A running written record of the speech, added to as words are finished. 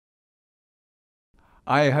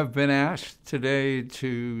I have been asked today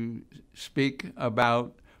to speak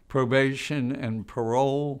about probation and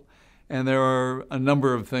parole, and there are a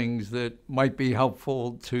number of things that might be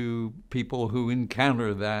helpful to people who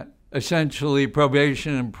encounter that. Essentially,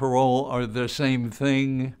 probation and parole are the same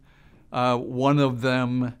thing. One of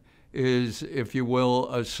them is, if you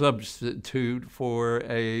will, a substitute for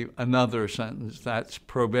another sentence. That's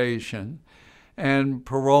probation. And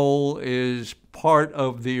parole is part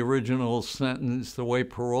of the original sentence. The way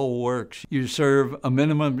parole works, you serve a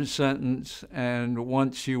minimum sentence, and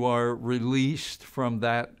once you are released from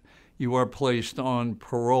that, you are placed on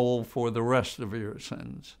parole for the rest of your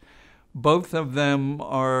sentence. Both of them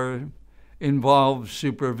involve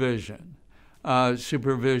supervision.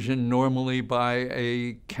 Supervision normally by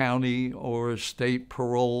a county or state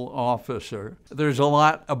parole officer. There's a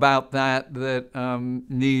lot about that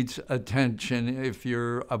needs attention if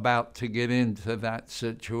you're about to get into that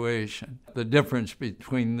situation. The difference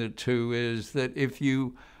between the two is that if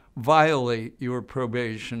you violate your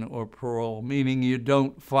probation or parole, meaning you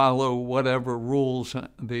don't follow whatever rules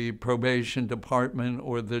the probation department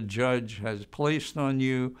or the judge has placed on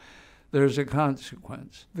you, there's a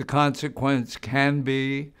consequence. The consequence can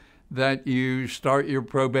be that you start your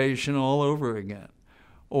probation all over again.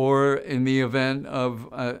 Or in the event of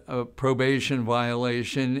a probation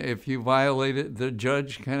violation, if you violate it, the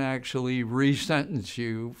judge can actually re-sentence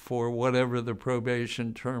you for whatever the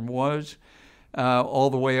probation term was, all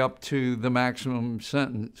the way up to the maximum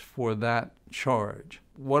sentence for that charge.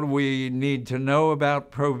 What do we need to know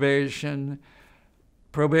about probation?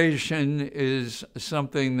 Probation is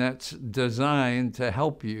something that's designed to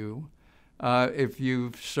help you if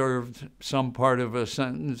you've served some part of a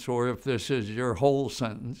sentence or if this is your whole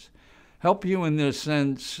sentence. Help you in the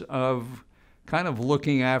sense of kind of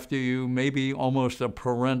looking after you, maybe almost a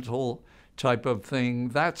parental type of thing.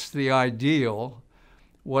 That's the ideal.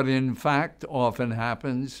 What in fact often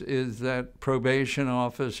happens is that probation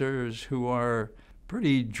officers who are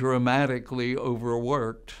pretty dramatically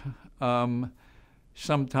overworked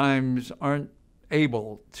sometimes aren't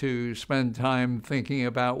able to spend time thinking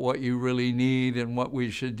about what you really need and what we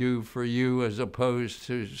should do for you as opposed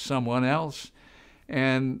to someone else.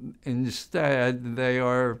 And instead, they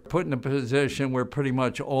are put in a position where pretty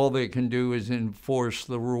much all they can do is enforce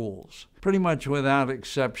the rules. Pretty much without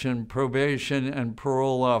exception, probation and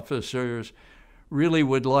parole officers really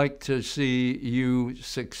would like to see you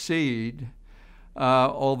succeed,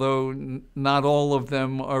 although not all of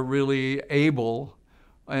them are really able,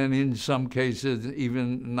 and in some cases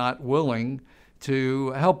even not willing,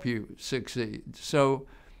 to help you succeed. So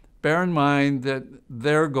bear in mind that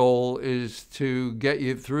their goal is to get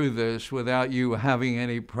you through this without you having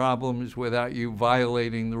any problems, without you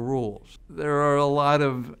violating the rules. There are a lot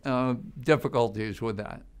of difficulties with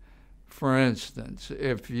that. For instance,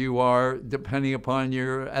 if you are, depending upon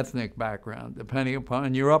your ethnic background, depending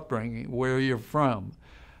upon your upbringing, where you're from,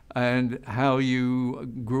 and how you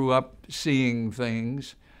grew up seeing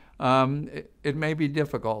things, it may be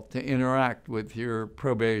difficult to interact with your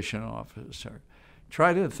probation officer.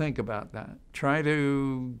 Try to think about that. Try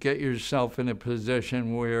to get yourself in a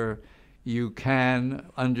position where you can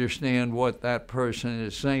understand what that person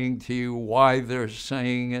is saying to you, why they're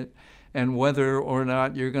saying it, and whether or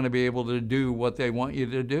not you're going to be able to do what they want you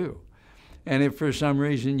to do. And if for some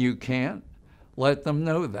reason you can't, let them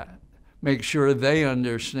know that. Make sure they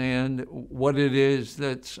understand what it is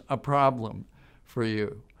that's a problem for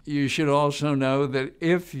you. You should also know that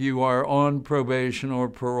if you are on probation or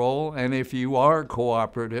parole, and if you are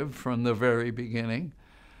cooperative from the very beginning,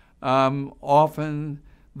 often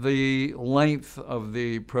the length of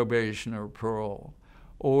the probation or parole,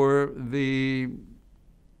 or the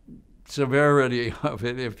severity of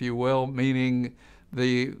it, if you will, meaning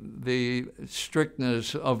the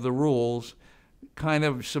strictness of the rules, kind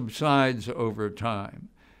of subsides over time.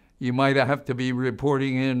 You might have to be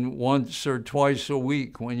reporting in once or twice a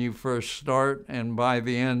week when you first start, and by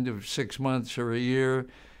the end of 6 months or a year,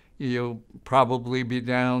 you'll probably be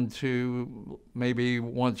down to maybe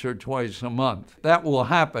once or twice a month. That will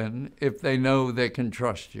happen if they know they can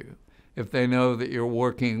trust you, if they know that you're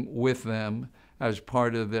working with them as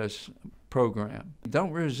part of this program.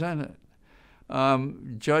 Don't resent it.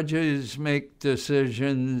 Judges make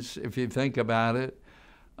decisions, if you think about it,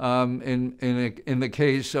 in the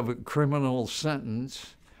case of a criminal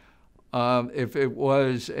sentence, if it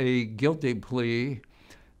was a guilty plea,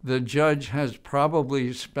 the judge has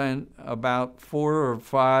probably spent about 4 or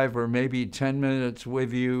 5 or maybe 10 minutes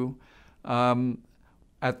with you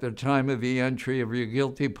at the time of the entry of your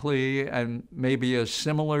guilty plea, and maybe a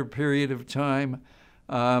similar period of time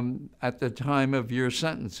at the time of your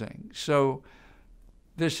sentencing. So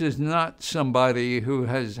This is not somebody who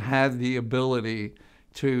has had the ability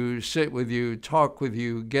to sit with you, talk with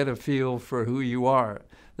you, get a feel for who you are.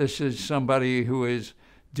 This is somebody who is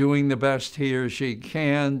doing the best he or she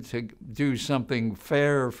can to do something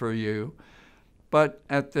fair for you, but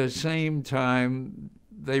at the same time,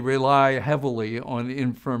 they rely heavily on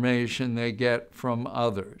information they get from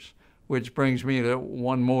others, which brings me to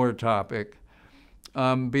one more topic.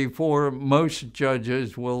 Before most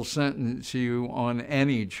judges will sentence you on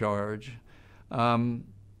any charge,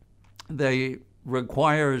 they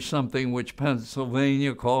require something which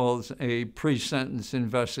Pennsylvania calls a pre-sentence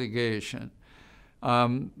investigation,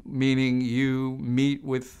 meaning you meet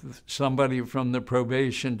with somebody from the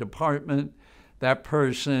probation department. That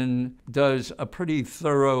person does a pretty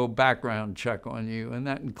thorough background check on you, and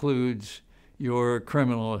that includes your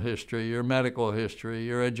criminal history, your medical history,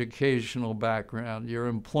 your educational background, your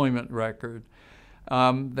employment record.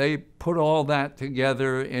 They put all that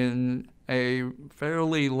together in a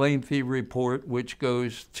fairly lengthy report which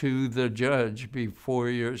goes to the judge before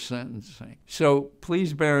your sentencing. So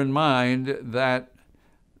please bear in mind that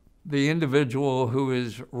the individual who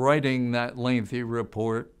is writing that lengthy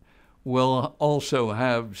report will also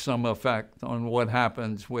have some effect on what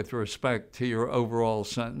happens with respect to your overall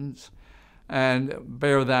sentence. And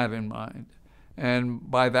bear that in mind.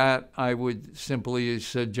 And by that, I would simply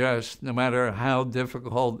suggest, no matter how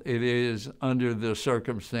difficult it is under the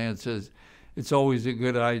circumstances, it's always a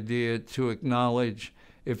good idea to acknowledge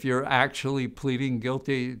if you're actually pleading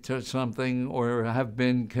guilty to something or have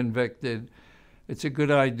been convicted. It's a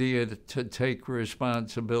good idea to take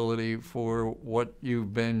responsibility for what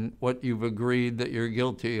you've agreed that you're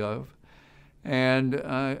guilty of, and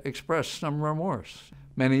express some remorse.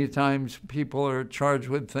 Many times people are charged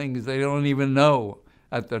with things they don't even know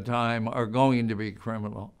at the time are going to be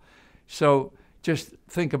criminal. So just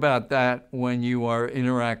think about that when you are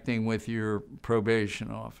interacting with your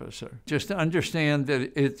probation officer. Just understand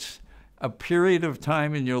that it's a period of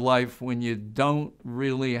time in your life when you don't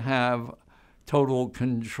really have total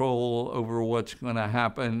control over what's going to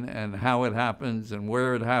happen and how it happens and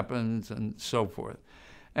where it happens and so forth.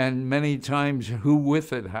 And many times who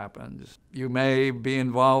with it happens. You may be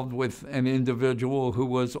involved with an individual who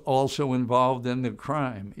was also involved in the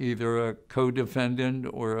crime, either a co-defendant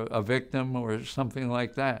or a victim or something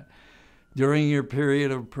like that. During your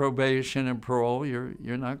period of probation and parole, you're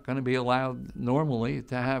not going to be allowed normally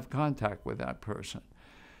to have contact with that person.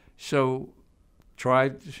 So try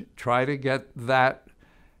to get that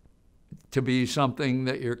to be something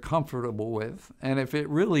that you're comfortable with. And if it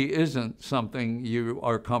really isn't something you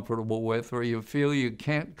are comfortable with or you feel you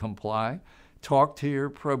can't comply, talk to your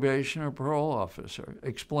probation or parole officer.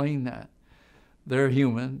 Explain that. They're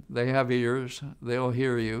human. They have ears. They'll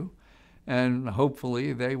hear you. And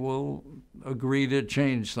hopefully they will agree to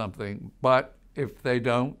change something. But if they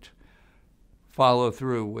don't, follow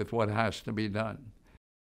through with what has to be done.